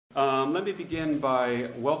Let me begin by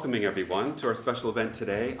welcoming everyone to our special event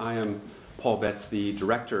today. I am Paul Betts, the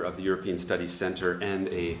Director of the European Studies Center and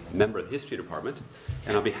a member of the History Department.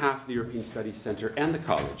 And on behalf of the European Studies Center and the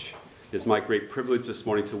College, it is my great privilege this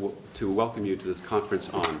morning to welcome you to this conference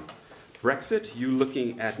on Brexit. You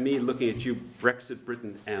looking at me, looking at you, Brexit,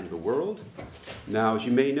 Britain, and the world. Now, as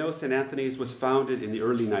you may know, St. Anthony's was founded in the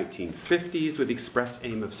early 1950s with the express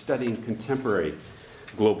aim of studying contemporary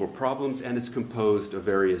global problems, and is composed of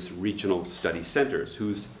various regional study centers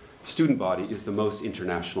whose student body is the most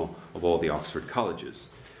international of all the Oxford colleges.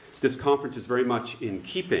 This conference is very much in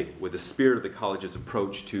keeping with the spirit of the college's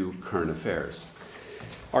approach to current affairs.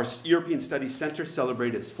 Our European Studies Center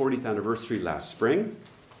celebrated its 40th anniversary last spring.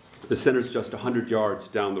 The center is just 100 yards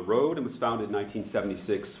down the road and was founded in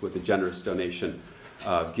 1976 with a generous donation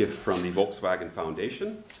gift from the Volkswagen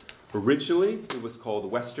Foundation. Originally, it was called the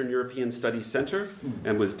Western European Studies Center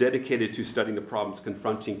and was dedicated to studying the problems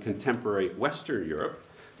confronting contemporary Western Europe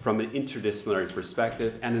from an interdisciplinary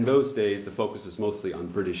perspective, and in those days, the focus was mostly on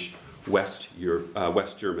British West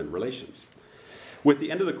German relations. With the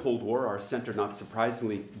end of the Cold War, our center, not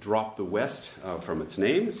surprisingly, dropped the West from its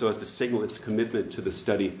name so as to signal its commitment to the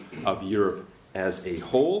study of Europe as a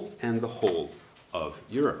whole and the whole of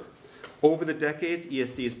Europe. Over the decades,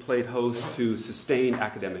 ESC has played host to sustained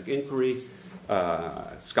academic inquiry,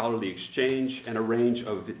 scholarly exchange, and a range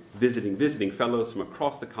of visiting fellows from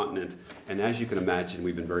across the continent. And as you can imagine,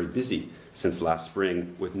 we've been very busy since last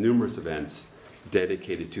spring with numerous events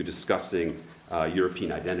dedicated to discussing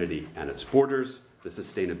European identity and its borders, the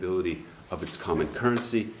sustainability of its common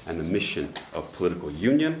currency, and the mission of political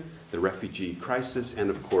union, the refugee crisis,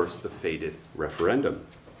 and of course, the fated referendum.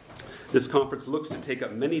 This conference looks to take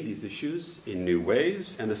up many of these issues in new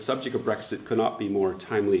ways, and the subject of Brexit could not be more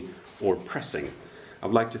timely or pressing. I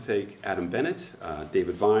would like to thank Adam Bennett,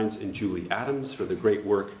 David Vines, and Julie Adams for the great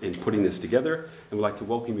work in putting this together, and would like to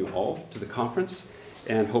welcome you all to the conference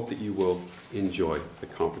and hope that you will enjoy the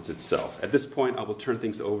conference itself. At this point, I will turn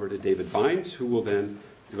things over to David Vines, who will then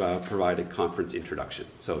provide a conference introduction.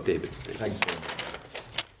 So, David. Thanks very much.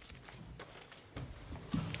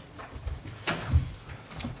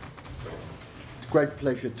 Great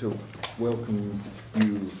pleasure to welcome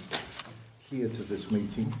you here to this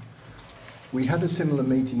meeting. We had a similar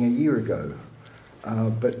meeting a year ago,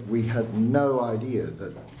 but we had no idea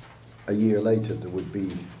that a year later there would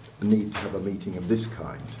be a need to have a meeting of this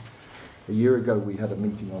kind. A year ago we had a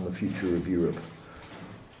meeting on the future of Europe,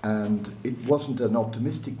 and it wasn't an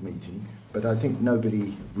optimistic meeting, but I think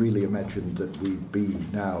nobody really imagined that we'd be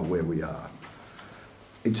now where we are.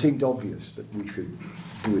 It seemed obvious that we should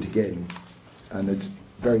do it again. And it's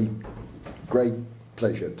very great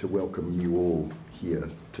pleasure to welcome you all here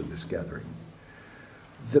to this gathering.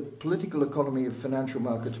 The Political Economy of Financial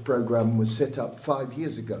Markets program was set up 5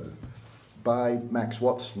 years ago by Max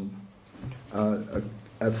Watson,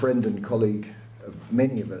 a friend and colleague of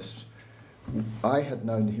many of us. I had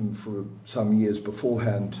known him for some years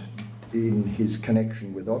beforehand in his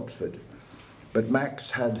connection with Oxford, but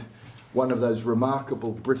Max had one of those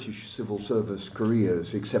remarkable British civil service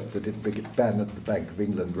careers, except that it began at the Bank of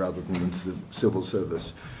England rather than in the civil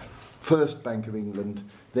service. First Bank of England,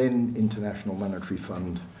 then International Monetary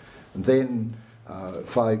Fund, and then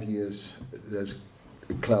 5 years as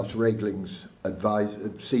Klaus Regling's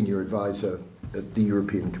senior advisor at the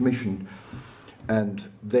European Commission, and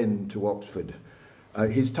then to Oxford.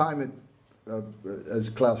 His time as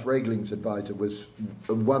Klaus Regling's advisor was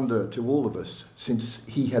a wonder to all of us, since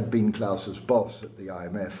he had been Klaus's boss at the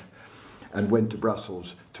IMF and went to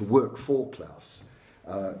Brussels to work for Klaus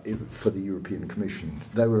for the European Commission.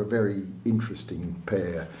 They were a very interesting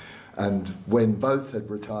pair, and when both had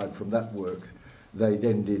retired from that work, they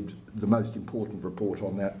then did the most important report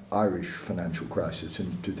on that Irish financial crisis in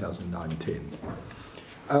 2009-10.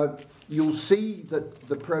 You'll see that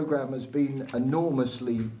the programme has been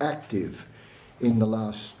enormously active in the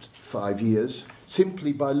last 5 years,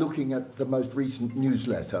 simply by looking at the most recent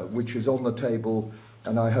newsletter, which is on the table,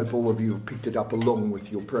 and I hope all of you have picked it up along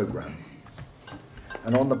with your programme.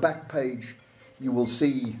 And on the back page, you will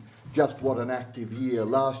see just what an active year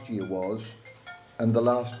last year was, and the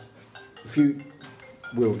last few...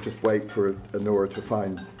 We'll just wait for Onora to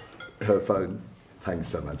find her phone. Thanks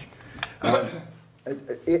so much.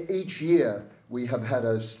 Each year, we have had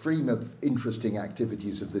a stream of interesting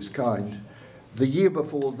activities of this kind. The year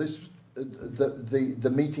before this,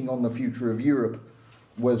 the meeting on the future of Europe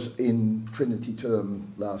was in Trinity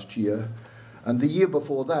Term last year. And the year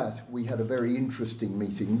before that, we had a very interesting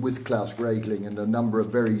meeting with Klaus Regling and a number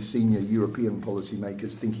of very senior European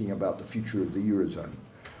policymakers thinking about the future of the Eurozone.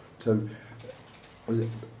 So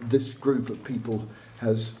this group of people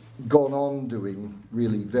has gone on doing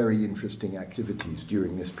really very interesting activities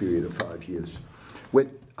during this period of 5 years. We're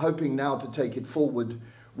hoping now to take it forward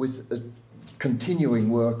with a continuing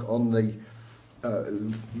work on the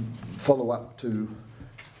follow-up to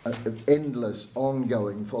endless,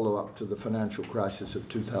 ongoing follow-up to the financial crisis of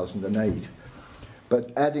 2008.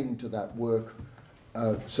 But adding to that work,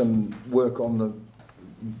 some work on the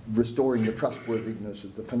restoring the trustworthiness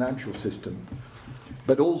of the financial system,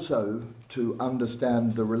 but also to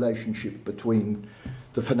understand the relationship between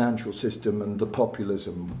the financial system and the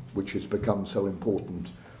populism which has become so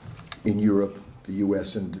important in Europe, the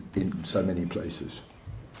US, and in so many places.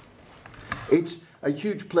 It's a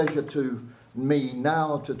huge pleasure to me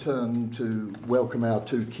now to turn to welcome our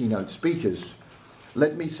two keynote speakers.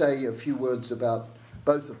 Let me say a few words about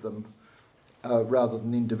both of them rather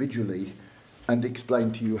than individually, and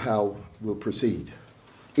explain to you how we'll proceed.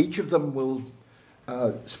 Each of them will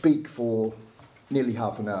speak for nearly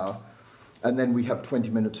half an hour, and then we have 20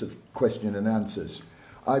 minutes of question and answers.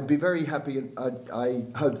 I'd be very happy, and I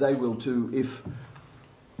hope they will too, if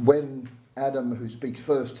when Adam, who speaks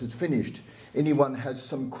first, has finished, anyone has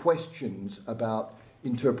some questions about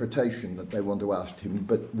interpretation that they want to ask him,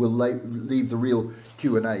 but we'll leave the real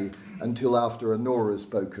Q&A until after Onora has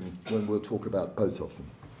spoken, when we'll talk about both of them.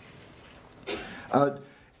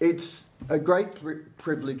 It's a great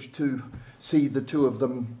privilege to see the two of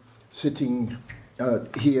them sitting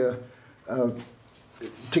here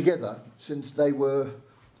together, since they were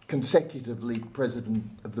consecutively president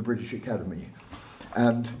of the British Academy.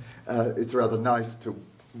 And it's rather nice to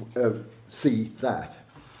see that.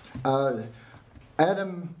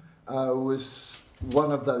 Adam was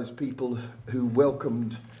one of those people who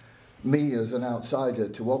welcomed me as an outsider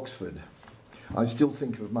to Oxford. I still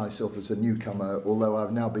think of myself as a newcomer, although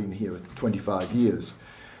I've now been here 25 years.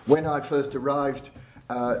 When I first arrived,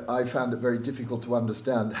 I found it very difficult to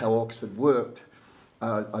understand how Oxford worked.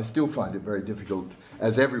 I still find it very difficult,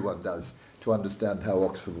 as everyone does, to understand how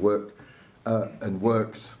Oxford worked and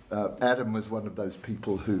works. Adam was one of those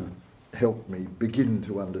people who helped me begin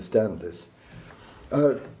to understand this.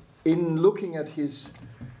 In looking at his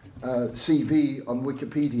CV on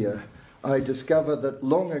Wikipedia, I discover that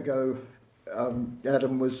long ago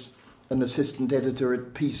Adam was an assistant editor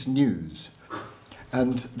at Peace News,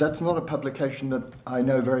 and that's not a publication that I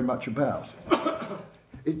know very much about.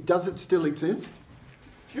 Does it still exist?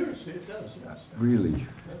 Curiously, it does, yes. Really? Yes.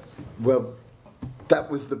 Well,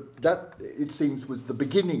 that it seems was the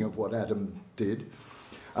beginning of what Adam did,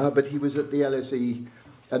 but he was at the LSE,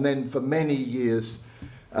 and then for many years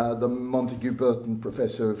the Montague Burton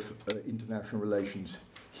Professor of International Relations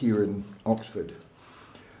here in Oxford.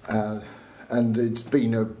 And it's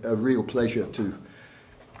been a real pleasure to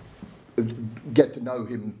get to know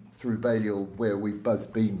him through Balliol, where we've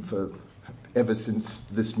both been for ever since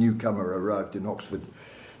this newcomer arrived in Oxford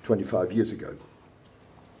 25 years ago.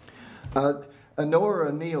 Onora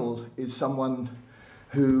O'Neill is someone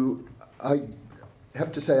who I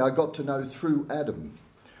have to say I got to know through Adam.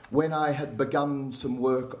 When I had begun some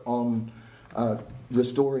work on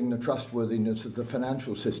restoring the trustworthiness of the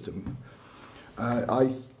financial system,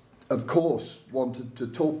 I of course wanted to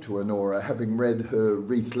talk to Onora, having read her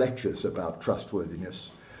Reith lectures about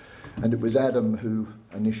trustworthiness, and it was Adam who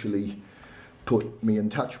initially put me in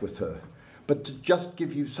touch with her. But to just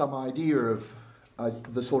give you some idea of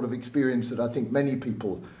the sort of experience that I think many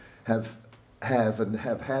people have had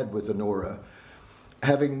with Onora,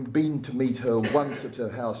 having been to meet her once at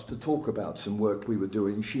her house to talk about some work we were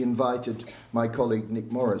doing, she invited my colleague Nick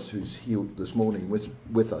Morris, who's here this morning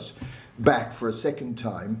with us, back for a second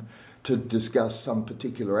time to discuss some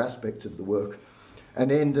particular aspects of the work,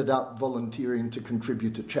 and ended up volunteering to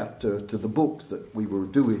contribute a chapter to the book that we were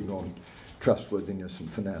doing on trustworthiness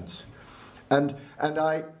and finance. And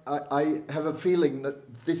I have a feeling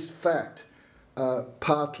that this fact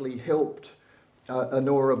partly helped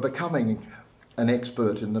Onora becoming an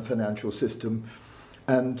expert in the financial system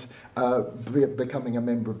and becoming a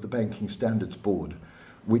member of the Banking Standards Board,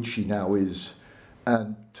 which she now is,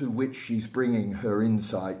 and to which she's bringing her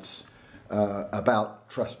insights about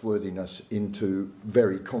trustworthiness into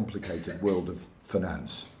very complicated world of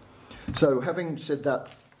finance. So having said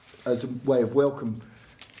that as a way of welcome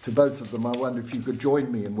to both of them, I wonder if you could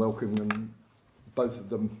join me in welcoming them, both of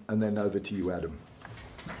them, and then over to you, Adam.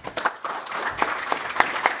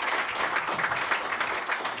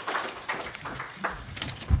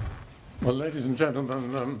 Well, ladies and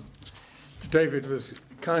gentlemen, David was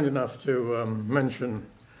kind enough to mention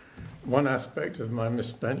one aspect of my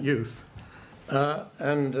misspent youth,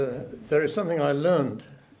 and there is something I learned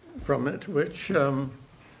from it which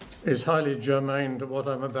is highly germane to what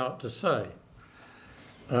I'm about to say.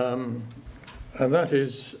 and that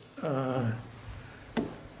is,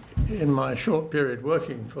 in my short period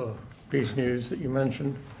working for Peace News that you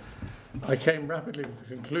mentioned, I came rapidly to the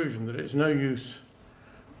conclusion that it's no use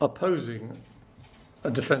opposing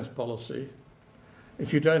a defence policy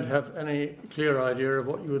if you don't have any clear idea of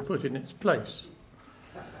what you would put in its place.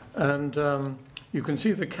 And you can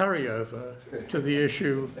see the carryover to the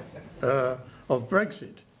issue of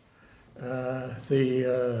Brexit,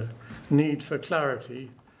 the need for clarity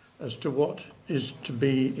as to what is to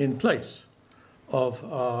be in place of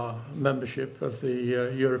our membership of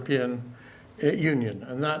the European Union.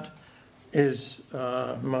 And that is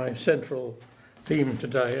my central theme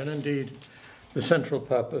today, and indeed the central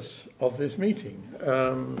purpose of this meeting.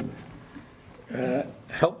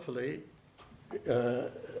 Helpfully,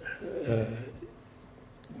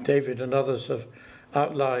 David and others have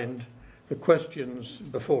outlined the questions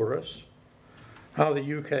before us, how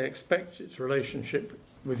the UK expects its relationship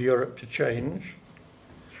with Europe to change,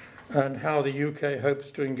 and how the UK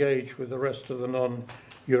hopes to engage with the rest of the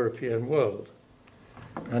non-European world,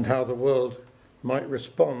 and how the world might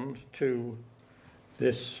respond to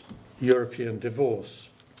this European divorce.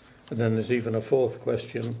 And then there's even a fourth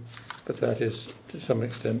question, but that is to some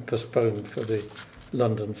extent postponed for the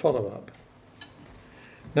London follow-up.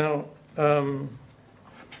 Now,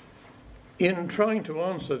 in trying to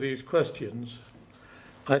answer these questions,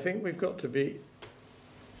 I think we've got to be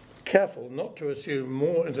careful not to assume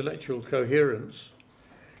more intellectual coherence,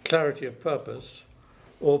 clarity of purpose,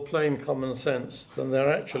 or plain common sense than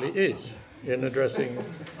there actually is in addressing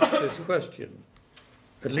this question.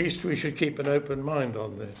 At least we should keep an open mind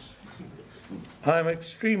on this. I'm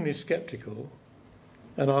extremely sceptical,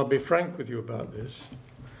 and I'll be frank with you about this,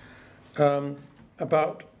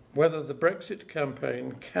 about whether the Brexit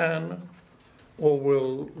campaign can or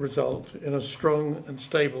will result in a strong and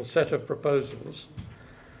stable set of proposals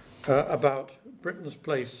about Britain's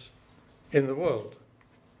place in the world.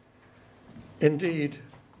 Indeed,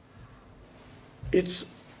 it's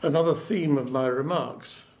another theme of my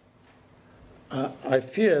remarks. I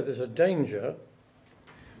fear there's a danger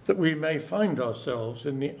that we may find ourselves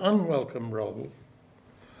in the unwelcome role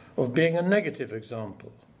of being a negative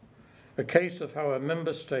example, a case of how a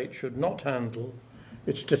member state should not handle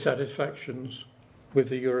its dissatisfactions with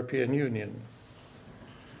the European Union.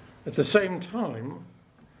 At the same time,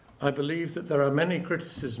 I believe that there are many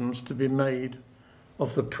criticisms to be made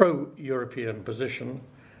of the pro-European position,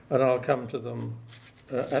 and I'll come to them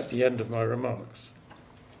at the end of my remarks.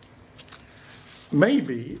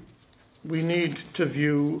 Maybe we need to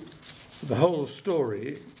view the whole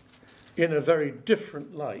story in a very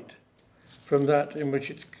different light from that in which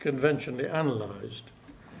it's conventionally analysed.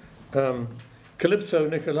 Calypso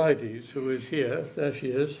Nicolaides, who is here, there she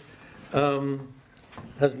is,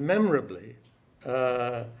 has memorably,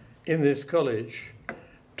 in this college,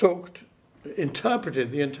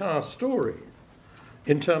 interpreted the entire story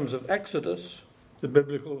in terms of Exodus, the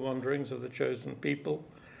biblical wanderings of the chosen people,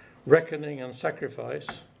 reckoning and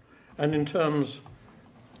sacrifice, and in terms,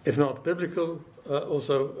 if not biblical,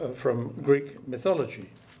 also from Greek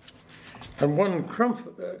mythology. And one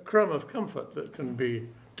crumb of comfort that can be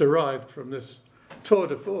derived from this tour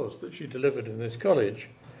de force that she delivered in this college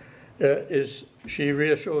is she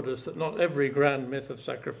reassured us that not every grand myth of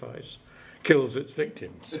sacrifice kills its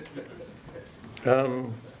victims.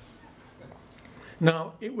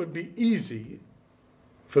 Now, it would be easy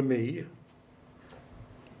for me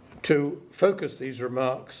to focus these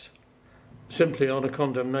remarks simply on a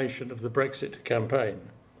condemnation of the Brexit campaign.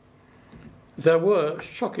 There were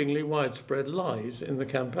shockingly widespread lies in the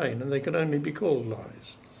campaign, and they can only be called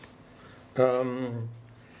lies.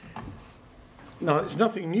 Now, it's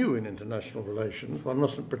nothing new in international relations. One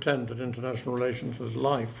mustn't pretend that international relations was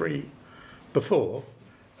lie-free before.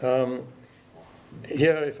 Here,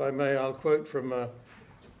 if I may, I'll quote from a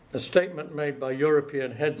statement made by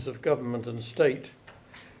European heads of government and state.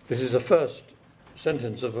 This is the first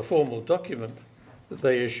sentence of a formal document that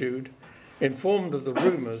they issued, informed of the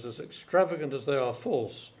rumours, as extravagant as they are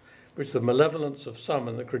false, which the malevolence of some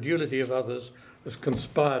and the credulity of others has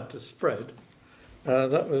conspired to spread.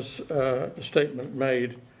 That was a statement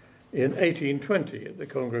made in 1820 at the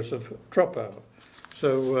Congress of Troppau.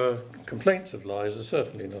 So complaints of lies are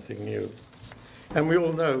certainly nothing new. And we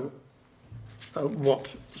all know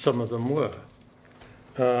what some of them were.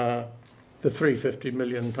 The £350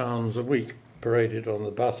 million a week paraded on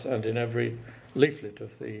the bus and in every leaflet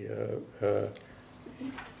of the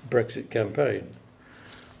Brexit campaign.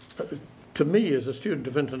 To me, as a student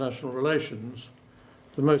of international relations,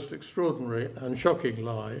 the most extraordinary and shocking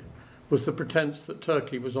lie was the pretense that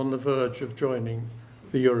Turkey was on the verge of joining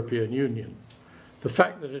the European Union. The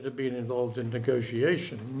fact that it had been involved in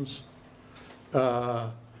negotiations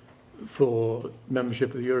for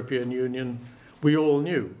membership of the European Union, we all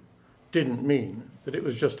knew, didn't mean that it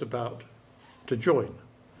was just about to join.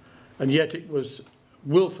 And yet it was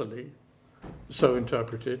willfully so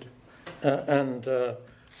interpreted. The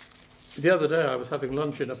other day I was having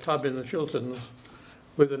lunch in a pub in the Chilterns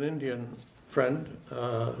with an Indian friend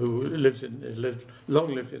who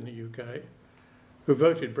long lived in the UK, who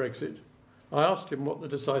voted Brexit. I asked him what the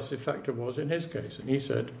decisive factor was in his case, and he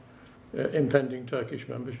said impending Turkish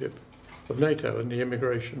membership of NATO and the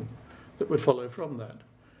immigration that would follow from that.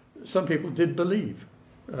 Some people did believe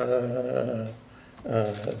that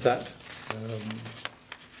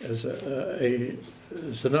as a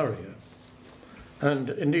scenario. And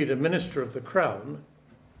indeed, a minister of the Crown,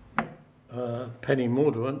 Penny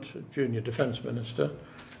Mordaunt, junior defence minister,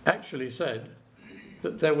 actually said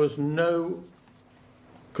that there was no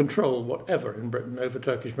control whatever in Britain over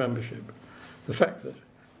Turkish membership. The fact that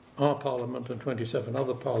our parliament and 27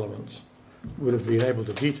 other parliaments would have been able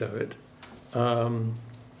to veto it,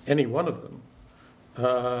 any one of them,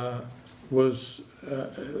 was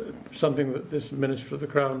something that this Minister of the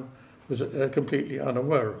Crown was completely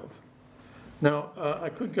unaware of. Now, I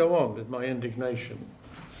could go on with my indignation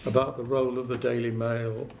about the role of the Daily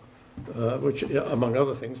Mail, which, among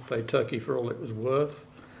other things, played Turkey for all it was worth,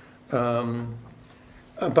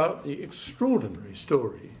 about the extraordinary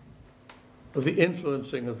story of the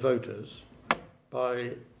influencing of voters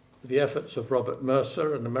by the efforts of Robert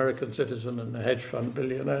Mercer, an American citizen and a hedge fund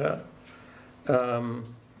billionaire,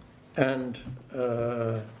 and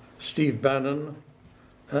Steve Bannon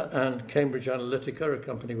and Cambridge Analytica, a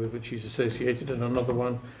company with which he's associated, and another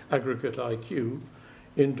one, Aggregate IQ,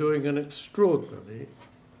 in doing an extraordinarily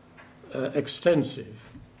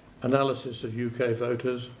extensive analysis of UK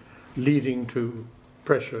voters, leading to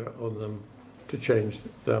pressure on them to change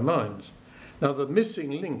their minds. Now, the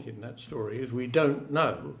missing link in that story is we don't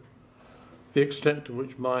know the extent to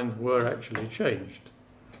which minds were actually changed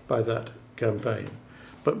by that campaign.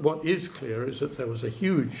 But what is clear is that there was a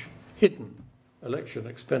huge hidden election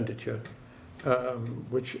expenditure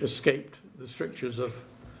which escaped the strictures of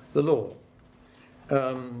the law.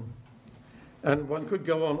 And one could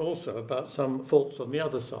go on also about some faults on the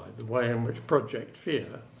other side, the way in which Project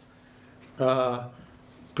Fear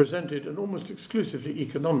presented an almost exclusively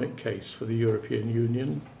economic case for the European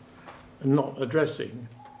Union, and not addressing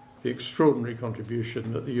the extraordinary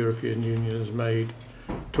contribution that the European Union has made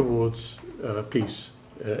towards peace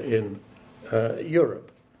in Europe.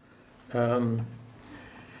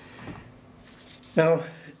 Now,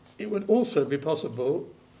 it would also be possible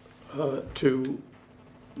to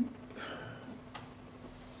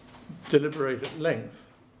deliberate at length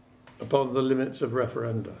upon the limits of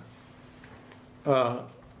referenda.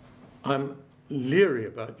 I'm leery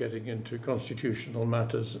about getting into constitutional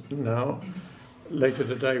matters now. Later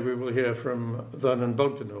today we will hear from Vernon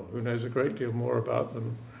Bogdanor, who knows a great deal more about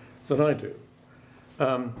them than I do.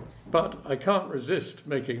 But I can't resist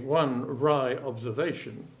making one wry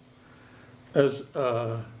observation as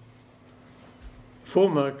a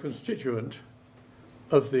former constituent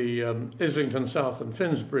of the Islington South and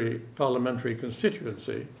Finsbury parliamentary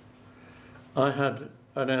constituency. I had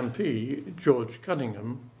an MP, George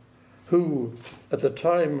Cunningham, who at the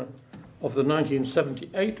time of the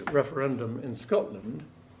 1978 referendum in Scotland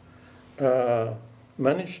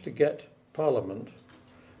managed to get Parliament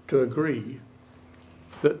to agree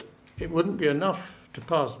that it wouldn't be enough to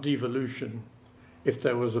pass devolution if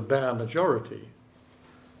there was a bare majority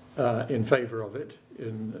in favour of it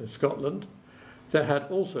in Scotland. There had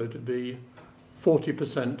also to be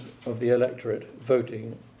 40% of the electorate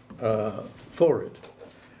voting for it.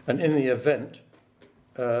 And in the event,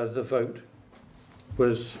 the vote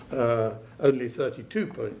was only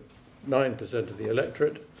 32.9% of the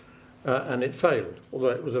electorate, and it failed, although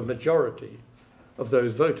it was a majority of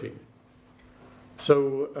those voting.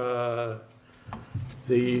 So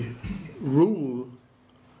the rule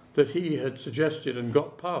that he had suggested and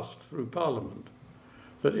got passed through Parliament,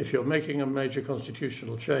 that if you're making a major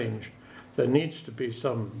constitutional change, there needs to be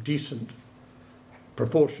some decent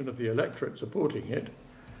proportion of the electorate supporting it,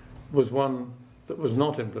 was one that was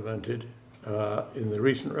not implemented in the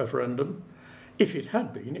recent referendum. If it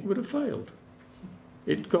had been, it would have failed.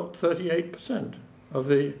 It got 38% of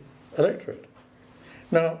the electorate.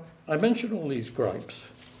 Now, I mention all these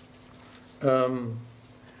gripes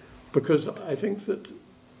because I think that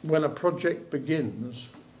when a project begins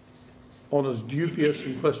on as dubious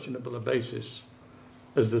and questionable a basis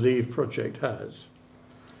as the Leave project has,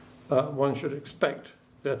 one should expect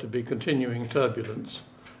there to be continuing turbulence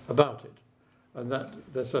about it, and that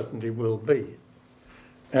there certainly will be.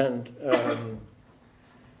 And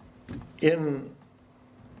in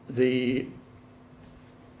the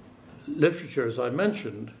literature, as I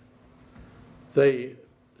mentioned, they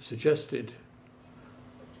suggested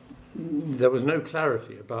there was no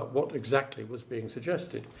clarity about what exactly was being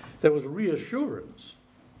suggested. There was reassurance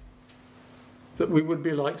that we would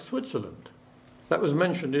be like Switzerland. That was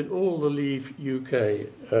mentioned in all the Leave UK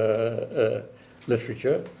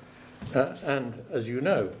literature. And as you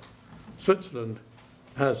know, Switzerland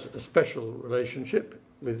has a special relationship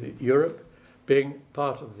with Europe, being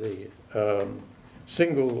part of the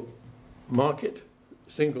single market,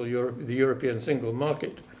 the European single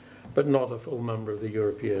market, but not a full member of the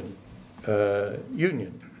European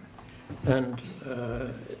Union. And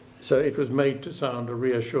so it was made to sound a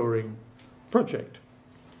reassuring project.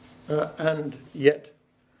 And yet,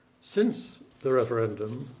 since the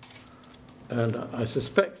referendum, and I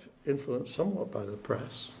suspect influenced somewhat by the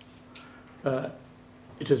press,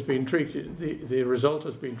 it has been treated, the result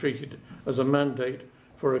has been treated as a mandate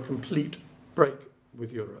for a complete break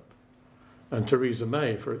with Europe. And Theresa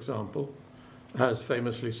May, for example, has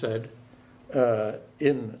famously said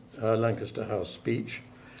in her Lancaster House speech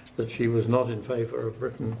that she was not in favour of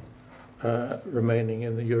Britain remaining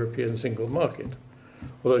in the European single market,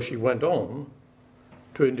 although she went on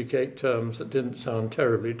to indicate terms that didn't sound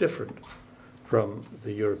terribly different from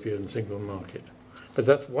the European single market. But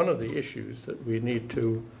that's one of the issues that we need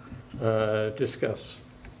to discuss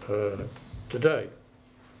today.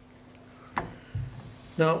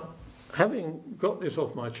 Now, having got this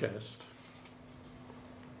off my chest,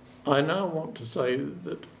 I now want to say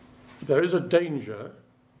that there is a danger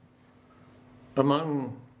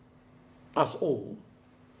among us all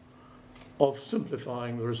of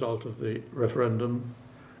simplifying the result of the referendum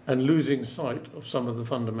and losing sight of some of the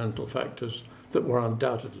fundamental factors that were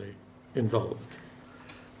undoubtedly involved.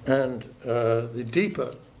 And the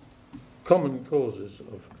deeper common causes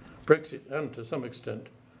of Brexit, and to some extent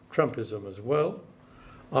Trumpism as well,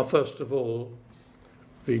 are first of all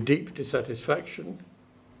the deep dissatisfaction,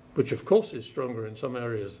 which of course is stronger in some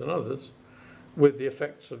areas than others, with the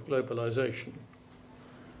effects of globalization.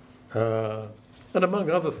 And among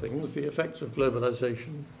other things, the effects of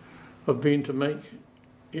globalization have been to make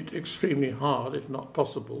it extremely hard, if not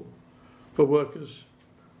possible, for workers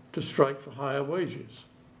to strike for higher wages,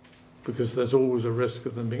 because there's always a risk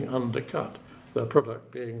of them being undercut, their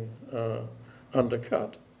product being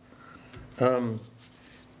undercut. The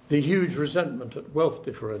huge resentment at wealth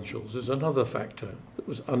differentials is another factor that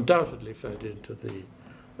was undoubtedly fed into the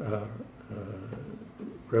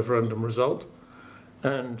referendum result,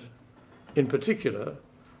 and in particular,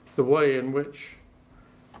 the way in which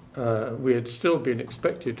we had still been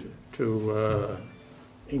expected to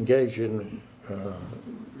engage in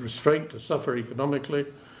restraint, to suffer economically,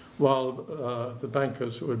 while the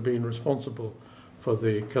bankers who had been responsible for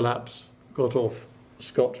the collapse got off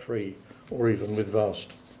scot-free, or even with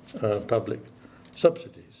vast public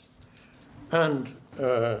subsidies. And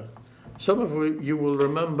some of you will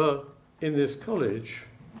remember in this college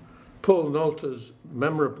Paul Nolte's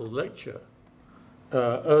memorable lecture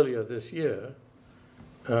earlier this year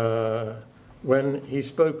when he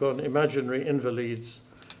spoke on imaginary invalids,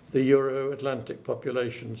 the Euro-Atlantic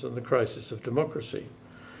populations and the crisis of democracy.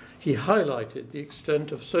 He highlighted the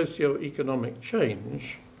extent of socio-economic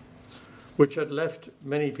change which had left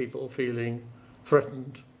many people feeling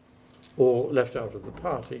threatened or left out of the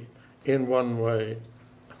party in one way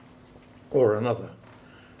or another.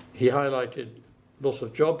 He highlighted loss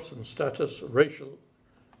of jobs and status, racial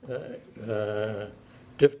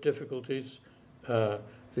difficulties, the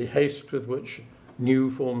haste with which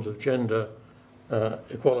new forms of gender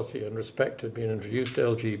equality and respect had been introduced,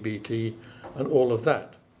 LGBT, and all of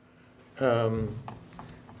that.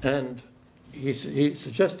 And he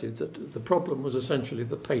suggested that the problem was essentially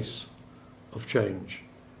the pace of change,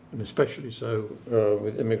 and especially so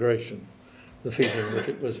with immigration, the feeling that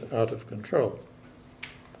it was out of control.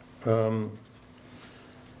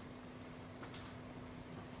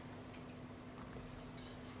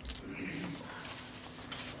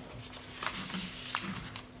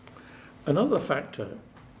 Another factor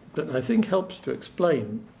that I think helps to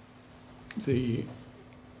explain the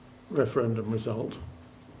referendum result,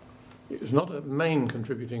 it was not a main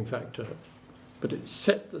contributing factor, but it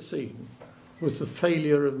set the scene, was the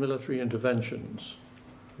failure of military interventions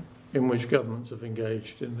in which governments have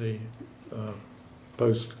engaged in the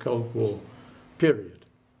post-Cold War period.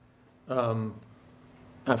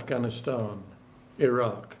 Afghanistan,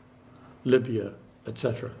 Iraq, Libya,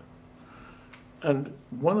 etc. And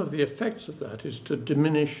one of the effects of that is to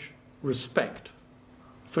diminish respect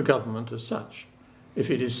for government as such, if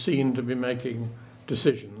it is seen to be making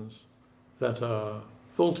decisions that are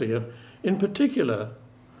faulty. And in particular,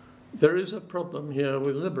 there is a problem here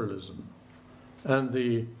with liberalism and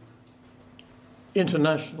the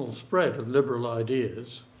international spread of liberal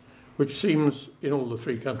ideas, which seems, in all the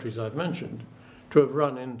three countries I've mentioned, to have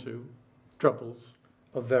run into troubles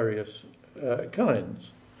of various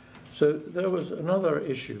kinds. So there was another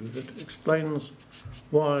issue that explains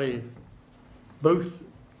why both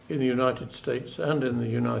in the United States and in the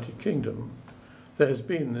United Kingdom there has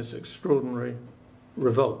been this extraordinary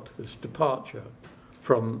revolt, this departure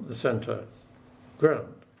from the centre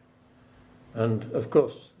ground. And of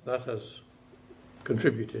course that has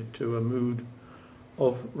contributed to a mood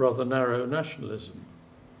of rather narrow nationalism,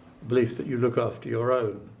 belief that you look after your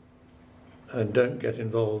own and don't get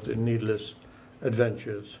involved in needless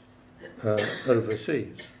adventures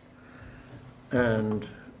overseas. And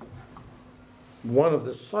one of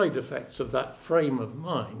the side effects of that frame of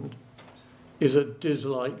mind is a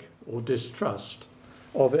dislike or distrust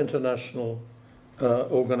of international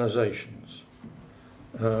organisations.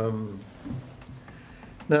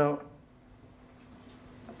 Now,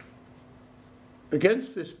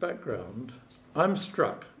 against this background, I'm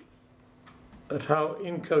struck at how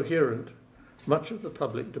incoherent much of the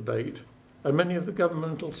public debate and many of the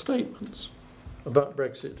governmental statements about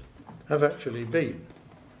Brexit have actually been.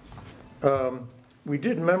 We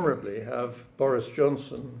did memorably have Boris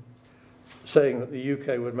Johnson saying that the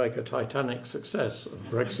UK would make a titanic success of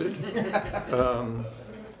Brexit.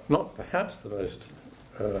 Not perhaps the most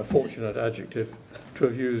fortunate adjective to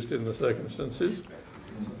have used in the circumstances.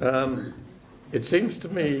 It seems to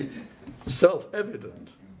me self-evident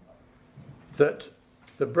that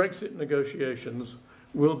the Brexit negotiations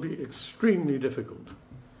will be extremely difficult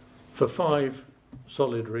for 5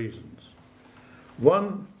 solid reasons.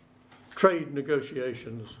 One, trade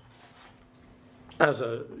negotiations as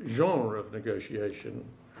a genre of negotiation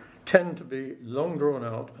tend to be long drawn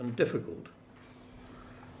out and difficult.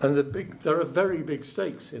 And there are very big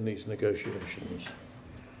stakes in these negotiations.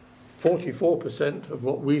 44% of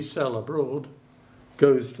what we sell abroad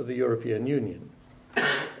goes to the European Union.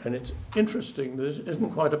 And it's interesting, there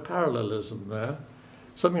isn't quite a parallelism there.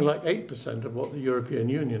 Something like 8% of what the European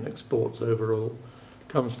Union exports overall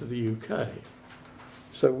comes to the UK.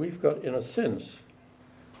 So we've got, in a sense,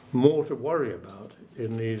 more to worry about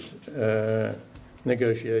in these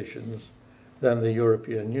negotiations than the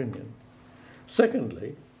European Union.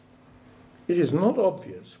 Secondly, it is not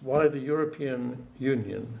obvious why the European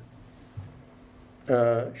Union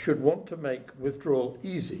should want to make withdrawal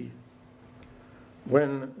easy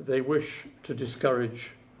when they wish to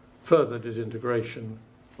discourage further disintegration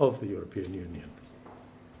of the European Union.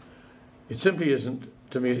 It simply isn't,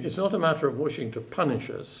 to me, it's not a matter of wishing to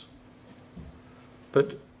punish us,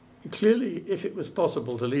 but clearly if it was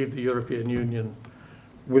possible to leave the European Union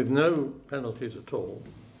with no penalties at all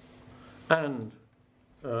and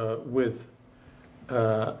with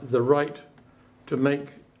the right to make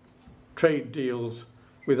trade deals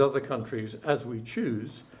with other countries as we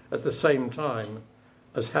choose at the same time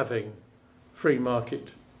as having free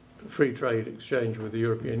market, free trade exchange with the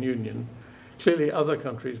European Union, clearly other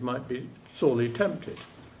countries might be sorely tempted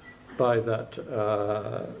by that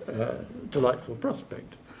delightful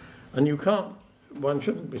prospect. And one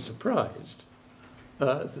shouldn't be surprised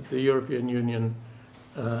that the European Union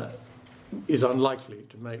is unlikely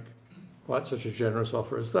to make quite such a generous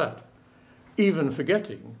offer as that, even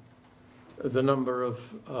forgetting the number of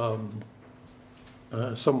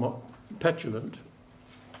somewhat petulant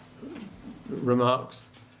remarks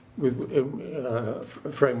with a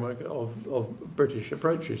framework of British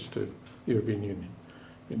approaches to the European Union.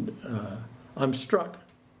 I'm struck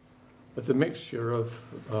at the mixture of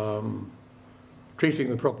treating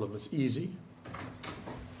the problem as easy,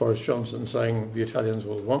 Boris Johnson saying the Italians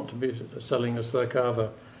will want to be selling us their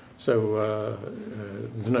cava, so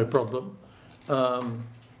there's no problem,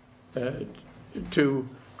 to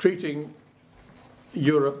treating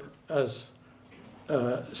Europe as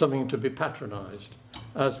something to be patronised,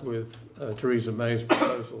 as with Theresa May's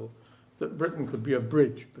proposal that Britain could be a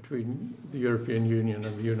bridge between the European Union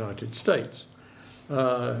and the United States.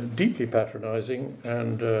 Deeply patronising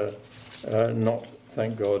and not,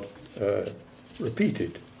 thank God,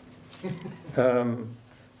 repeated.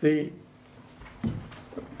 The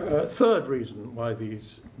third reason why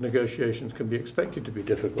these negotiations can be expected to be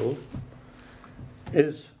difficult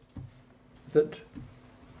is that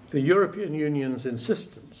the European Union's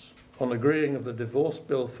insistence on agreeing of the divorce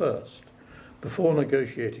bill first before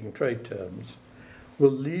negotiating trade terms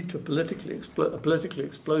will lead to a politically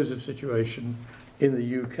explosive situation in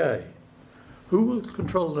the UK. Who will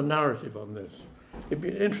control the narrative on this? it'd be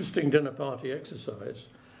an interesting dinner party exercise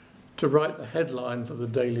to write the headline for the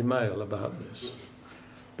Daily Mail about this.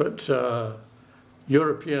 But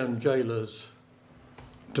European jailers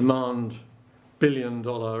demand billion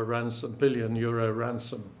euro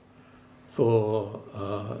ransom for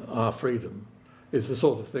our freedom is the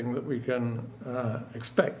sort of thing that we can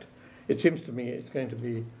expect. It seems to me it's going to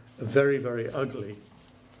be a very, very ugly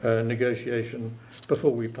negotiation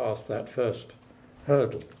before we pass that first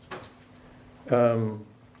hurdle.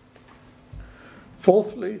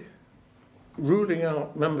 Fourthly, ruling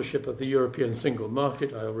out membership of the European single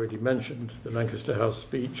market, I already mentioned the Lancaster House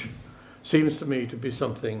speech, seems to me to be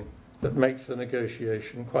something that makes the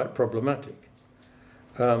negotiation quite problematic.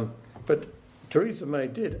 But Theresa May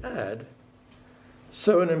did add,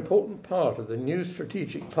 so an important part of the new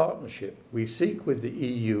strategic partnership we seek with the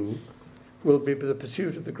EU will be the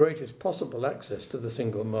pursuit of the greatest possible access to the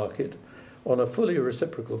single market on a fully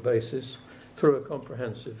reciprocal basis through a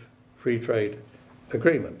comprehensive free trade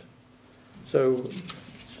agreement. So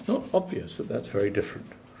it's not obvious that that's very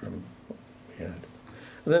different from what we had.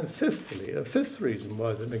 And then fifthly, a fifth reason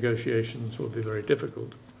why the negotiations will be very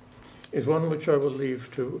difficult is one which I will leave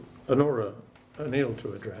to Onora O'Neill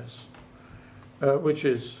to address, which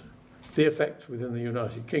is the effects within the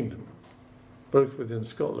United Kingdom, both within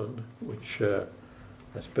Scotland, which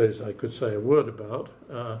I suppose I could say a word about,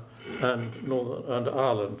 and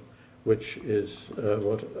Ireland, which is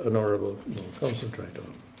what Onora will concentrate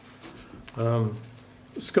on.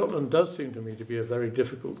 Scotland does seem to me to be a very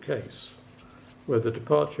difficult case, where the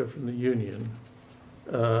departure from the Union,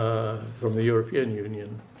 from the European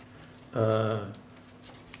Union,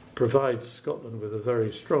 provides Scotland with a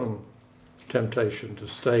very strong temptation to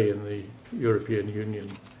stay in the European Union,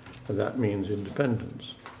 and that means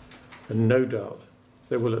independence. And no doubt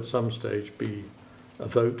there will at some stage be a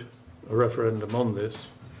vote, a referendum on this,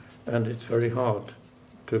 and it's very hard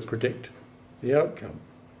to predict the outcome.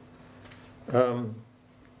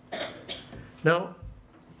 Now,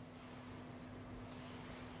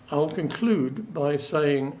 I'll conclude by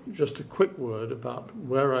saying just a quick word about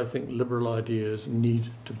where I think liberal ideas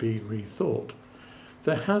need to be rethought.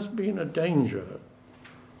 There has been a danger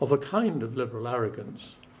of a kind of liberal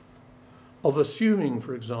arrogance, of assuming,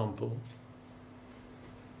 for example,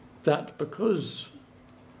 that because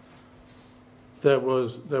there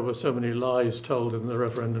were so many lies told in the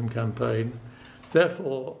referendum campaign,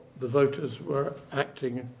 therefore the voters were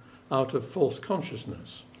acting out of false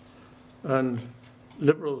consciousness. And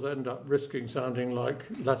liberals end up risking sounding like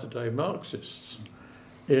latter-day Marxists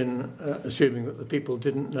in assuming that the people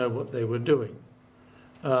didn't know what they were doing.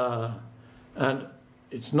 And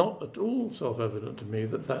it's not at all self-evident to me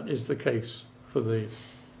that that is the case for the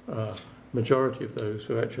majority of those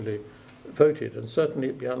who actually voted, and certainly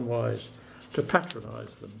it'd be unwise to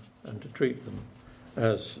patronise them and to treat them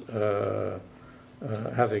as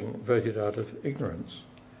having voted out of ignorance.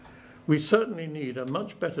 We certainly need a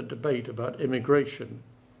much better debate about immigration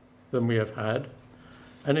than we have had,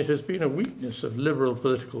 and it has been a weakness of liberal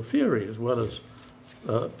political theory as well as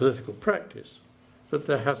political practice that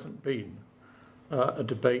there hasn't been a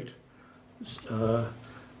debate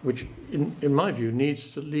which, in my view, needs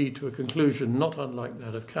to lead to a conclusion not unlike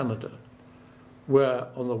that of Canada, where,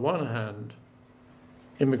 on the one hand,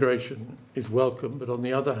 immigration is welcome, but on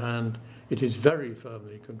the other hand, it is very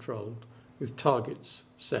firmly controlled with targets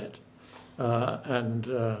set. And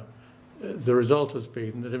the result has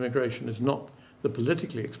been that immigration is not the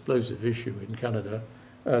politically explosive issue in Canada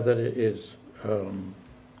that it is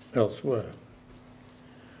elsewhere.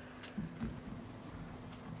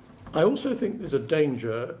 I also think there's a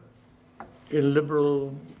danger in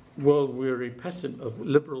liberal world-weary pessimism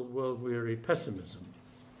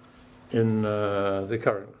in the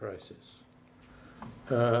current crisis.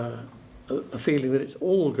 A feeling that it's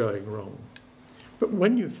all going wrong. But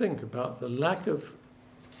when you think about the lack of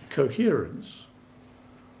coherence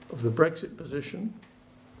of the Brexit position,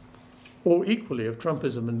 or equally of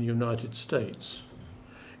Trumpism in the United States,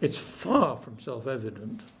 it's far from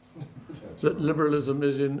self-evident that liberalism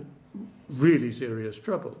is in really serious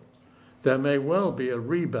trouble. There may well be a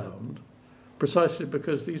rebound precisely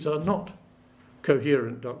because these are not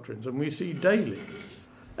coherent doctrines, and we see daily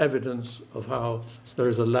evidence of how there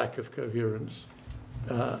is a lack of coherence,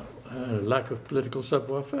 a lack of political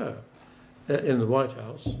savoir-faire in the White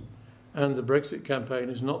House, and the Brexit campaign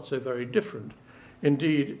is not so very different.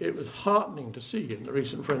 Indeed, it was heartening to see in the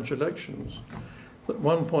recent French elections that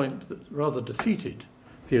one point that rather defeated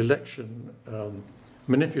the election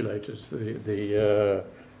manipulators, the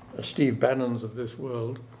Steve Bannons of this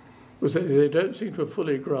world, was that they don't seem to have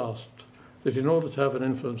fully grasped that in order to have an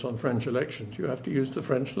influence on French elections, you have to use the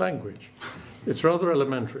French language. It's rather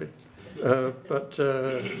elementary, but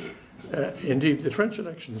indeed the French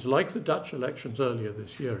elections, like the Dutch elections earlier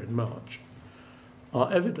this year in March,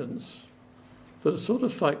 are evidence that a sort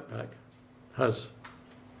of fight back has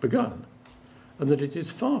begun, and that it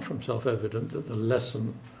is far from self-evident that the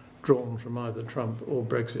lesson drawn from either Trump or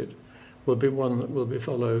Brexit will be one that will be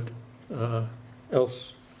followed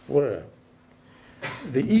elsewhere.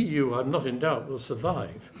 The EU, I'm not in doubt, will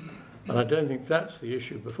survive, and I don't think that's the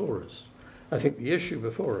issue before us. I think the issue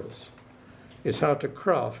before us is how to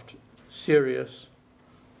craft serious,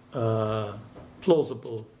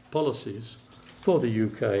 plausible policies for the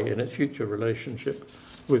UK in its future relationship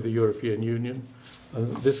with the European Union.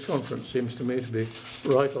 And this conference seems to me to be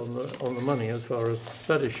right on the money as far as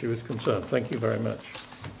that issue is concerned. Thank you very much.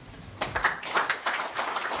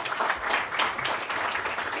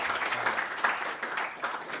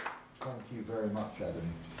 Thank you very much,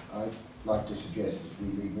 Adam. I'd like to suggest that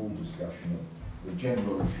we leave all discussion of the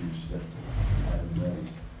general issues that Adam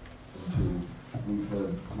raised until we've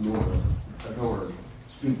heard Onora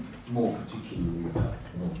speak more particularly about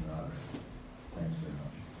Northern Ireland. Thanks very much.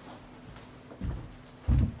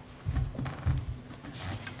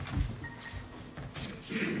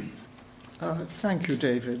 Thank you,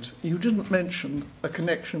 David. You didn't mention a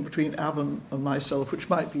connection between Adam and myself, which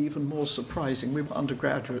might be even more surprising. We were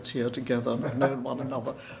undergraduates here together and have known one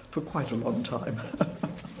another for quite a long time.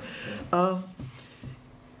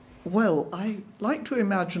 Well, I like to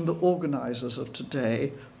imagine the organisers of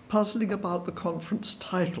today puzzling about the conference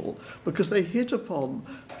title, because they hit upon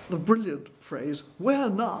the brilliant phrase, "Where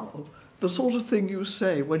now?" the sort of thing you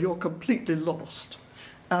say when you're completely lost.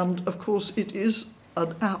 And of course, it is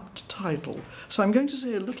an apt title. So I'm going to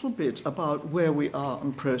say a little bit about where we are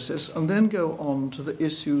in process and then go on to the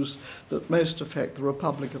issues that most affect the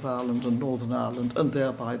Republic of Ireland and Northern Ireland and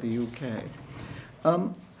thereby the UK.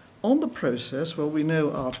 On the process, well, we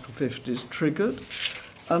know Article 50 is triggered,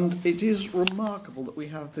 and it is remarkable that we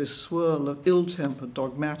have this swirl of ill-tempered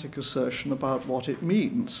dogmatic assertion about what it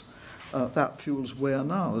means. That fuels where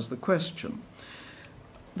now is the question.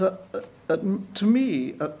 To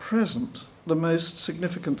me, at present, the most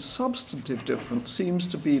significant substantive difference seems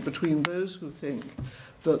to be between those who think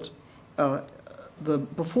that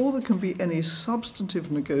before there can be any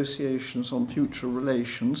substantive negotiations on future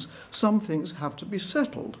relations, some things have to be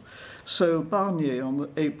settled. So Barnier on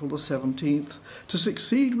April the 17th, to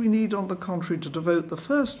succeed we need on the contrary to devote the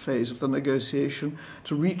first phase of the negotiation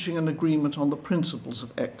to reaching an agreement on the principles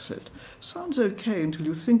of exit. Sounds okay until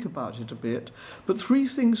you think about it a bit, but three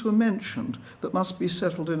things were mentioned that must be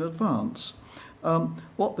settled in advance.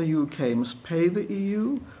 What the UK must pay the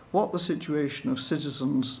EU, what the situation of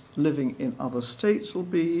citizens living in other states will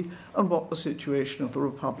be, and what the situation of the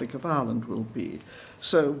Republic of Ireland will be.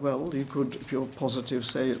 So, well, you could, if you're positive,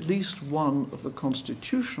 say at least one of the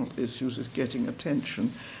constitutional issues is getting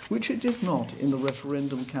attention, which it did not in the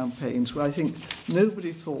referendum campaigns, where I think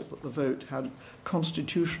nobody thought that the vote had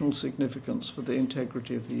constitutional significance for the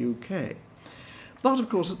integrity of the UK. But, of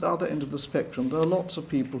course, at the other end of the spectrum, there are lots of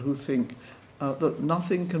people who think that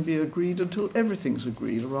nothing can be agreed until everything's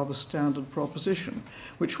agreed, a rather standard proposition,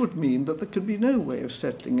 which would mean that there could be no way of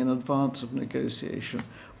settling in advance of negotiation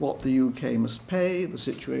what the UK must pay, the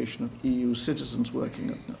situation of EU citizens working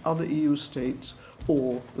in other EU states,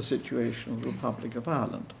 or the situation of the Republic of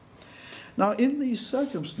Ireland. Now, in these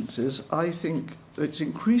circumstances, I think it's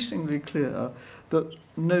increasingly clear that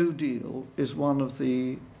no deal is one of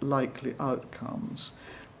the likely outcomes.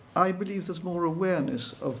 I believe there's more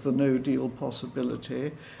awareness of the no-deal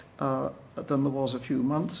possibility than there was a few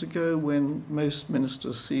months ago, when most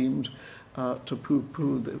ministers seemed to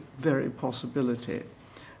pooh-pooh the very possibility.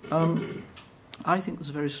 I think there's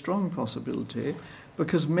a very strong possibility,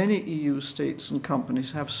 because many EU states and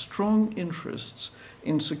companies have strong interests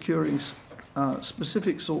in securing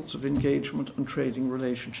specific sorts of engagement and trading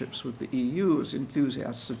relationships with the EU, as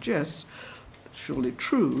enthusiasts suggest. Surely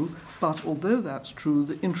true, but although that's true,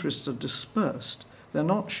 the interests are dispersed. They're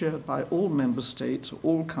not shared by all member states or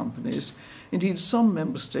all companies. Indeed, some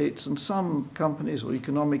member states and some companies or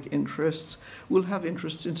economic interests will have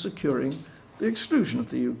interests in securing the exclusion of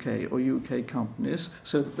the UK or UK companies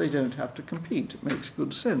so that they don't have to compete. It makes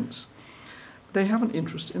good sense. They have an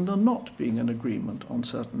interest in there not being an agreement on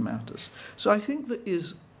certain matters. So I think there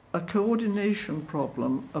is a coordination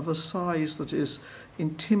problem of a size that is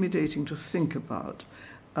intimidating to think about,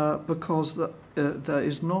 because there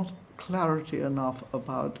is not clarity enough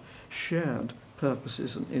about shared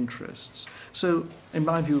purposes and interests. So, in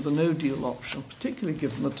my view, the no-deal option, particularly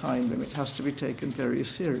given the time limit, has to be taken very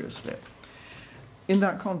seriously. In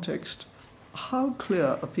that context, how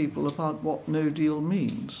clear are people about what no deal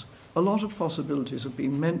means? A lot of possibilities have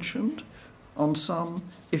been mentioned. On some,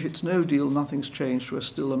 if it's no deal, nothing's changed, we're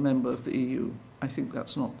still a member of the EU. I think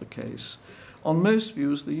that's not the case. On most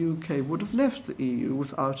views, the UK would have left the EU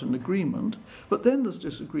without an agreement, but then there's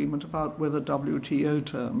disagreement about whether WTO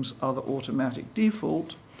terms are the automatic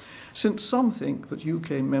default, since some think that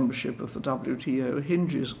UK membership of the WTO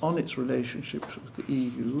hinges on its relationships with the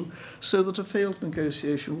EU, so that a failed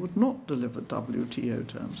negotiation would not deliver WTO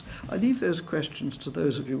terms. I leave those questions to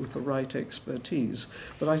those of you with the right expertise,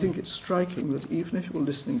 but I think it's striking that even if you're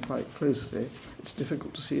listening quite closely, it's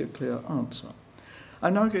difficult to see a clear answer.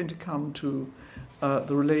 I'm now going to come to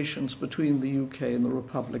the relations between the UK and the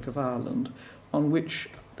Republic of Ireland, on which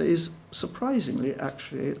there is surprisingly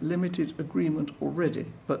actually limited agreement already,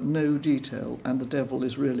 but no detail, and the devil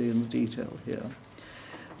is really in the detail here.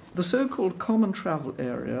 The so-called common travel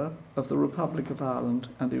area of the Republic of Ireland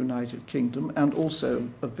and the United Kingdom, and also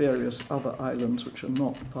of various other islands which are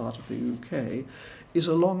not part of the UK, is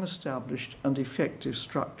a long-established and effective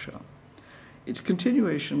structure. Its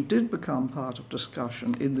continuation did become part of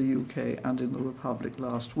discussion in the UK and in the Republic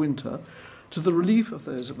last winter, to the relief of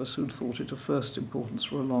those of us who'd thought it of first importance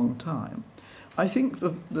for a long time. I think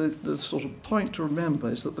the sort of point to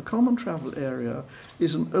remember is that the common travel area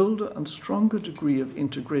is an older and stronger degree of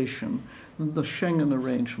integration than the Schengen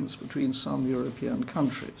arrangements between some European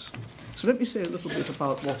countries. So let me say a little bit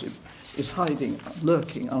about what is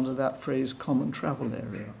lurking under that phrase common travel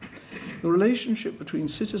area. The relationship between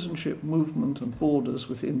citizenship, movement and borders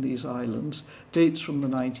within these islands dates from the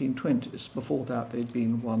 1920s. Before that they'd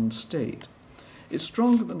been one state. It's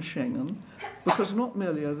stronger than Schengen because not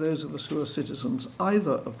merely are those of us who are citizens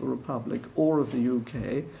either of the Republic or of the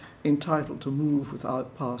UK entitled to move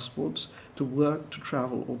without passports, to work, to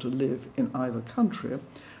travel or to live in either country,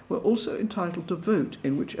 we're also entitled to vote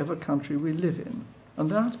in whichever country we live in. And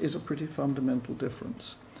that is a pretty fundamental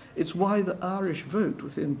difference. It's why the Irish vote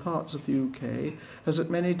within parts of the UK has at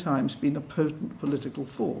many times been a potent political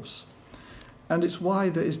force. And it's why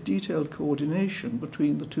there is detailed coordination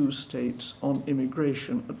between the two states on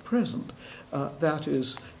immigration at present. That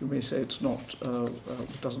is, you may say it's not,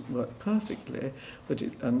 it doesn't work perfectly,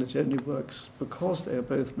 and it only works because they are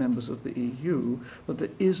both members of the EU, but there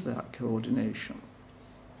is that coordination.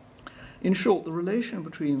 In short, the relation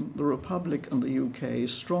between the Republic and the UK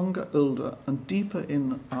is stronger, older, and deeper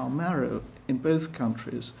in our marrow in both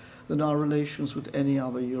countries than our relations with any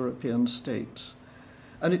other European states.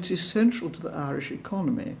 And it's essential to the Irish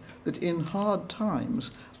economy that in hard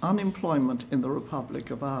times, unemployment in the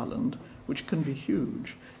Republic of Ireland, which can be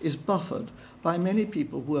huge, is buffered by many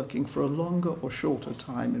people working for a longer or shorter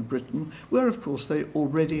time in Britain, where of course they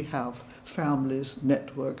already have families,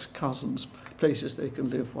 networks, cousins, places they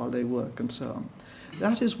can live while they work and so on.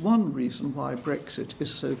 That is one reason why Brexit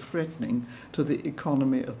is so threatening to the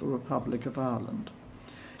economy of the Republic of Ireland.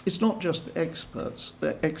 It's not just the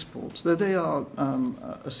exports, though they are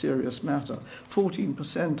a serious matter.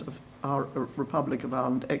 14% of our Republic of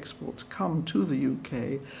Ireland exports come to the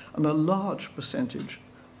UK, and a large percentage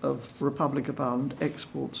of Republic of Ireland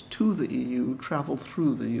exports to the EU travel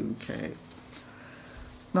through the UK.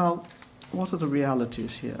 Now, what are the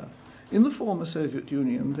realities here? In the former Soviet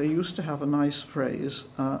Union, they used to have a nice phrase,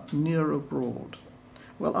 near abroad.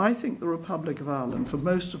 Well, I think the Republic of Ireland, for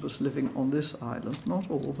most of us living on this island,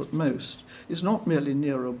 not all, but most, is not merely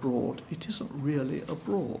near abroad, it isn't really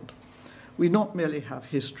abroad. We not merely have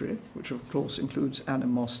history, which of course includes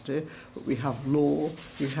animosity, but we have law,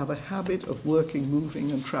 we have a habit of working,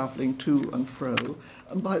 moving and travelling to and fro.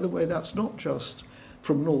 And by the way, that's not just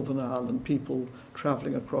from Northern Ireland, people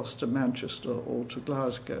travelling across to Manchester or to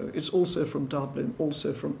Glasgow. It's also from Dublin,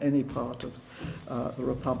 also from any part of the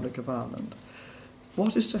Republic of Ireland.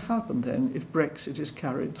 What is to happen then if Brexit is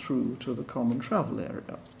carried through to the common travel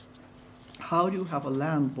area? How do you have a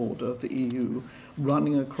land border of the EU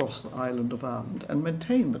running across the island of Ireland and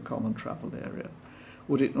maintain the common travel area?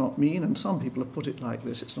 Would it not mean, and some people have put it like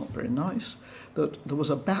this, it's not very nice, that there was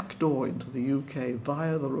a back door into the UK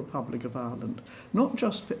via the Republic of Ireland, not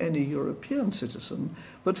just for any European citizen,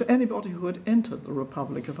 but for anybody who had entered the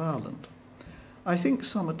Republic of Ireland? I think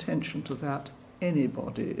some attention to that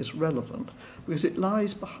anybody is relevant because it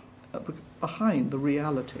lies behind the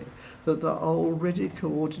reality that there are already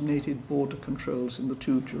coordinated border controls in the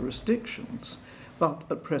two jurisdictions, but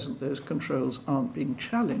at present those controls aren't being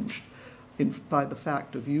challenged by the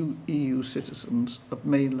fact of EU citizens of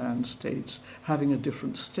mainland states having a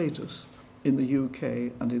different status in the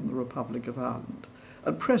UK and in the Republic of Ireland.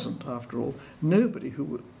 At present, after all, nobody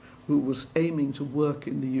who was aiming to work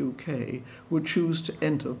in the UK would choose to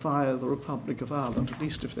enter via the Republic of Ireland, at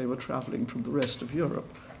least if they were travelling from the rest of Europe,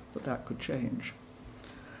 but that could change.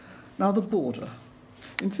 Now, the border.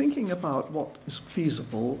 In thinking about what is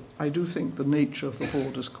feasible, I do think the nature of the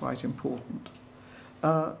border is quite important.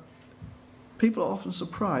 People are often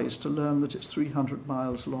surprised to learn that it's 300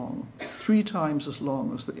 miles long, 3 times as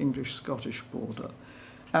long as the English-Scottish border.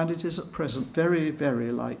 And it is at present very,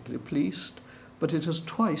 very lightly policed, but it has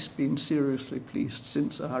twice been seriously policed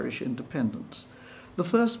since Irish independence. The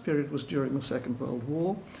first period was during the Second World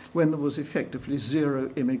War, when there was effectively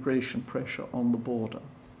zero immigration pressure on the border.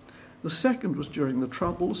 The second was during the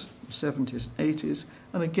Troubles, 70s and 80s,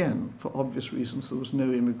 and again, for obvious reasons, there was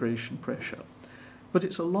no immigration pressure. But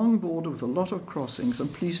it's a long border with a lot of crossings,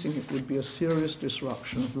 and policing it would be a serious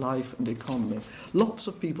disruption of life and economy. Lots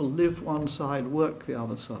of people live one side, work the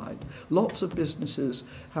other side. Lots of businesses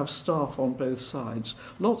have staff on both sides.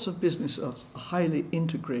 Lots of businesses are highly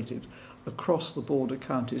integrated across the border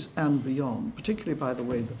counties and beyond, particularly, by the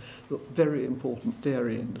way, the very important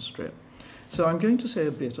dairy industry. So I'm going to say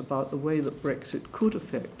a bit about the way that Brexit could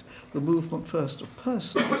affect the movement first of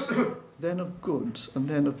persons, then of goods, and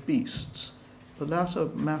then of beasts. The latter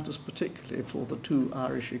matters particularly for the 2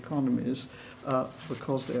 Irish economies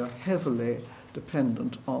because they are heavily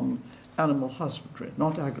dependent on animal husbandry,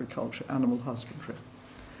 not agriculture, animal husbandry.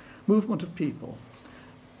 Movement of people.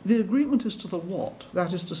 The agreement is to the what,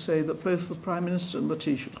 that is to say that both the Prime Minister and the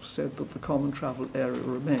Taoiseach have said that the common travel area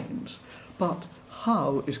remains, but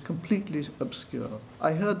how is completely obscure.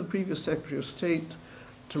 I heard the previous Secretary of State,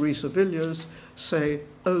 Theresa Villiers, say,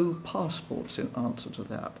 oh, passports in answer to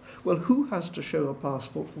that. Well, who has to show a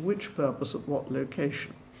passport for which purpose at what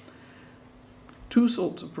location? 2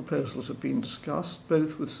 sorts of proposals have been discussed,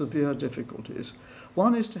 both with severe difficulties.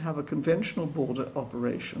 One is to have a conventional border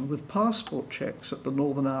operation with passport checks at the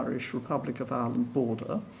Northern Irish Republic of Ireland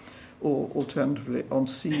border, or alternatively on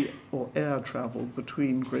sea or air travel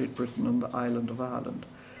between Great Britain and the island of Ireland.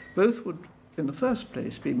 Both would, in the first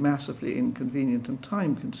place, be massively inconvenient and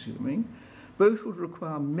time-consuming. Both would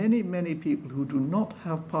require many, many people who do not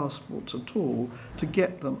have passports at all to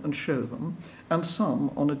get them and show them, and some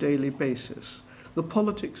on a daily basis. The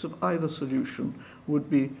politics of either solution would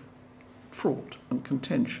be fraught and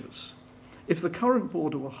contentious. If the current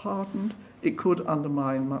border were hardened, it could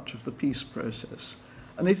undermine much of the peace process.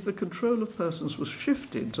 And if the control of persons was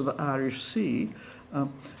shifted to the Irish Sea,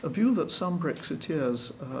 a view that some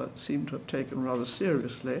Brexiteers seem to have taken rather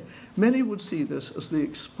seriously, many would see this as the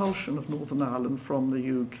expulsion of Northern Ireland from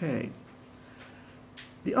the UK.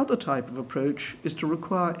 The other type of approach is to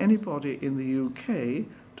require anybody in the UK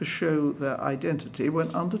to show their identity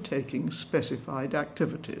when undertaking specified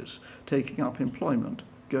activities, taking up employment,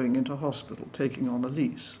 going into hospital, taking on a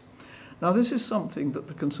lease. Now, this is something that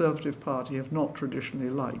the Conservative Party have not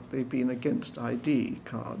traditionally liked. They've been against ID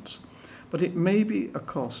cards. But it may be a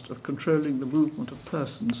cost of controlling the movement of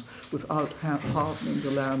persons without hardening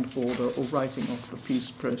the land border or writing off the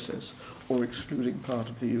peace process or excluding part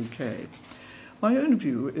of the UK. My own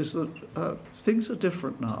view is that things are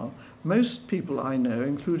different now. Most people I know,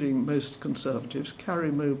 including most Conservatives,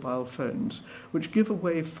 carry mobile phones, which give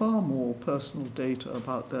away far more personal data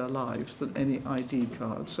about their lives than any ID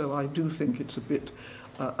card. So I do think it's a bit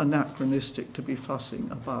anachronistic to be fussing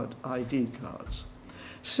about ID cards.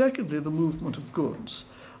 Secondly, the movement of goods.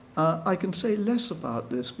 I can say less about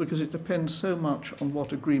this because it depends so much on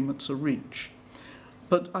what agreements are reached.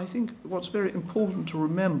 But I think what's very important to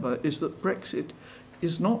remember is that Brexit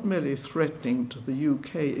is not merely threatening to the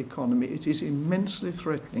UK economy, it is immensely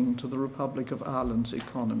threatening to the Republic of Ireland's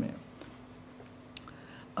economy.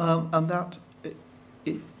 And that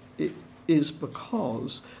it is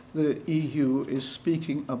because the EU is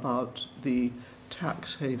speaking about the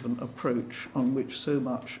tax haven approach on which so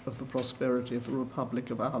much of the prosperity of the Republic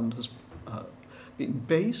of Ireland has been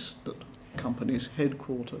based, that companies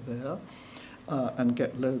headquarter there and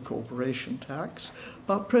get low corporation tax.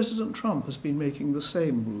 But President Trump has been making the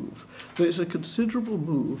same move. There is a considerable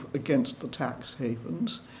move against the tax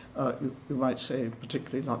havens, you might say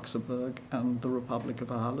particularly Luxembourg and the Republic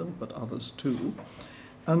of Ireland, but others too.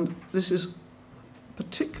 And this is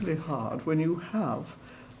particularly hard when you have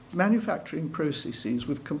manufacturing processes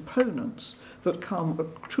with components that come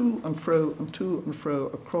to and fro and to and fro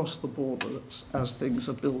across the borders as things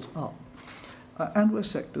are built up, and where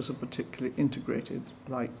sectors are particularly integrated,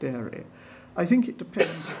 like dairy. I think it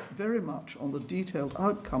depends very much on the detailed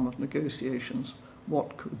outcome of negotiations,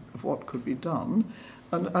 what could be done.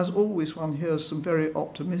 And as always, one hears some very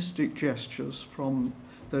optimistic gestures from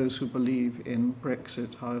those who believe in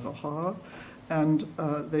Brexit, however hard, and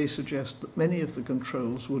they suggest that many of the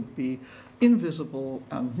controls would be invisible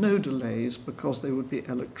and no delays because they would be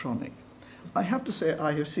electronic. I have to say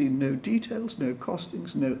I have seen no details, no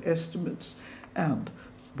costings, no estimates, and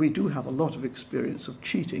we do have a lot of experience of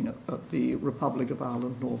cheating at the Republic of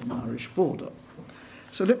Ireland Northern Irish border.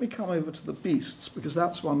 So let me come over to the beasts, because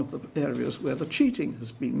that's one of the areas where the cheating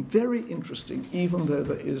has been very interesting, even though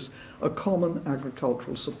there is a common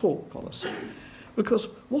agricultural support policy. Because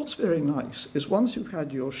what's very nice is once you've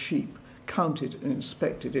had your sheep counted and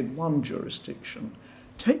inspected in one jurisdiction,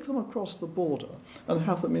 take them across the border and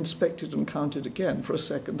have them inspected and counted again for a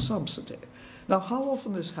second subsidy. Now, how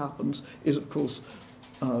often this happens is, of course,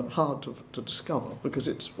 hard to discover because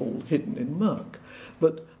it's all hidden in murk.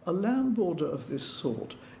 But a land border of this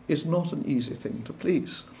sort is not an easy thing to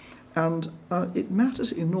police. And it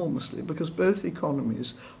matters enormously because both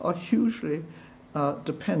economies are hugely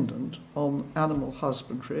dependent on animal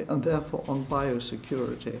husbandry and therefore on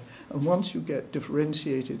biosecurity. And once you get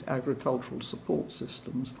differentiated agricultural support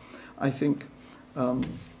systems, I think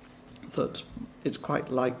that it's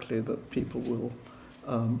quite likely that people will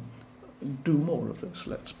do more of this,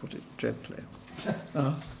 let's put it gently.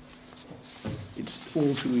 It's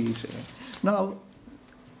all too easy. Now,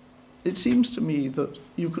 it seems to me that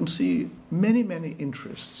you can see many, many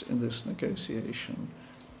interests in this negotiation.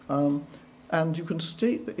 And you can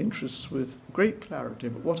state the interests with great clarity,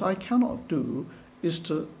 but what I cannot do is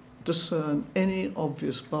to discern any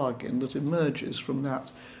obvious bargain that emerges from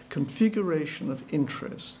that configuration of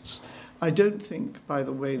interests. I don't think, by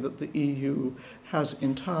the way, that the EU has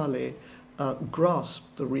entirely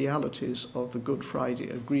grasped the realities of the Good Friday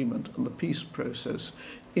Agreement and the peace process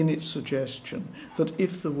in its suggestion that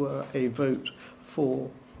if there were a vote for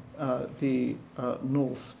the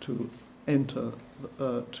North to enter,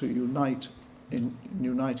 to unite in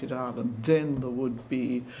United Ireland, then there would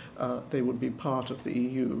be, they would be part of the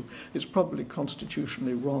EU. It's probably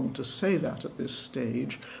constitutionally wrong to say that at this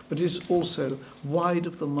stage, but it's also wide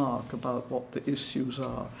of the mark about what the issues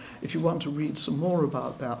are. If you want to read some more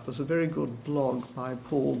about that, there's a very good blog by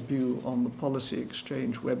Paul Bew on the Policy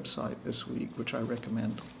Exchange website this week, which I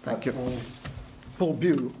recommend. Thank you. Paul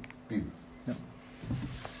Bew. Yeah.